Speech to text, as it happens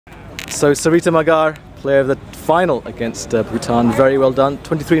So Sarita Magar, player of the final against Bhutan, very well done.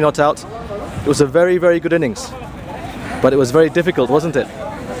 23 not out. It was a very, very good innings, but it was very difficult, wasn't it?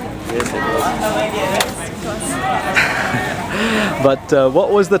 Yes, it was. But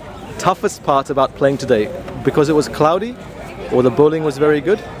what was the toughest part about playing today? Because it was cloudy, or the bowling was very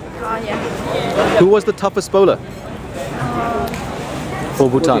good? Yeah. Who was the toughest bowler for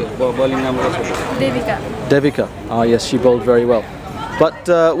Bhutan? Devika. Devika. Ah, yes, she bowled very well. But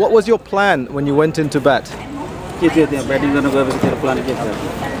what was your plan when you went into bat? You can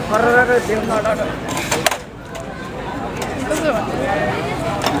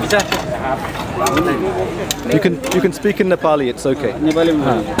speak in Nepali, it's okay.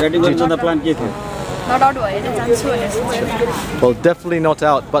 Not out. Well, definitely not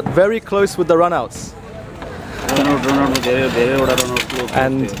out, but very close with the run-outs.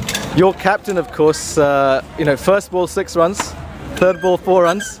 And your captain, of course, first ball 6 runs, third ball 4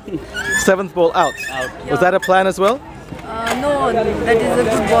 runs, 7th ball out. Was that a plan as well? No, that is a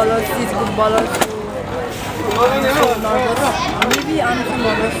good bowler. She's good bowler. Maybe I'm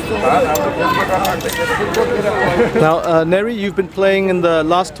Now, Nary, you've been playing in the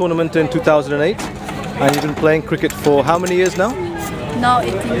last tournament in 2008, and you've been playing cricket for how many years now? Now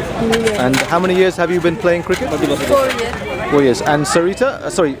 18. And how many years have you been playing cricket? 4 years. 4 years. And Sarita,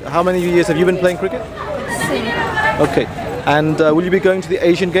 how many years have you been playing cricket? Same. Okay. And will you be going to the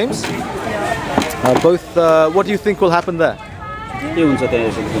Asian Games? Yeah. What do you think will happen there? Maybe we will perform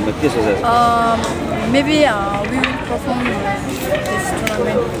this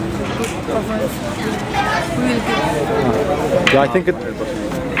tournament. Good performance. We will give.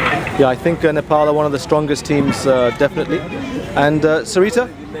 Yeah, I think Nepal are one of the strongest teams, definitely. And Sarita,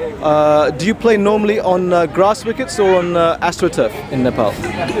 do you play normally on grass wickets or on AstroTurf in Nepal?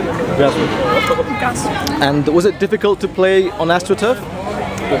 Grass. And was it difficult to play on AstroTurf?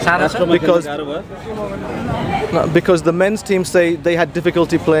 Because the men's team say they had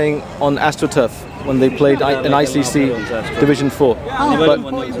difficulty playing on AstroTurf when they played in ICC Division 4.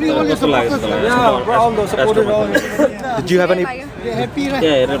 Did you have any?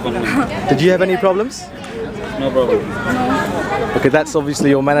 Did you have any problems? No problem. Okay, that's obviously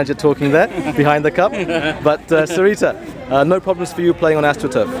your manager talking there behind the cup. But Sarita, no problems for you playing on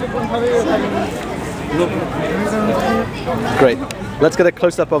AstroTurf. Great. Let's get a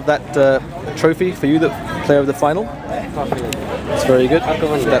close-up of that trophy for you, the player of the final. That's very good.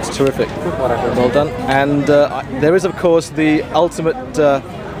 That's terrific. Well done. And there is, of course, the ultimate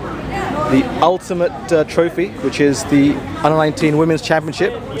trophy, which is the Under-19 Women's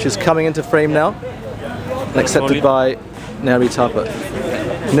Championship, which is coming into frame now, accepted by Nary Thapa.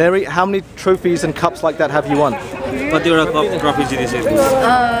 Nary, how many trophies and cups like that have you won? What your trophy is this?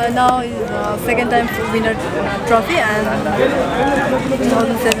 Now is second time winner trophy and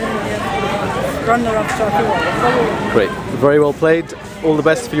 2007 runner-up trophy. Great, very well played. All the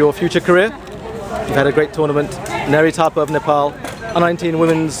best for your future career. You've had a great tournament. Nary Thapa of Nepal, Under-19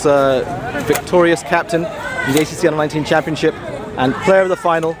 Women's victorious captain in the ACC Under-19 Championship and player of the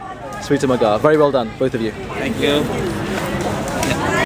final, Sarita Magar. Very well done, both of you. Thank you.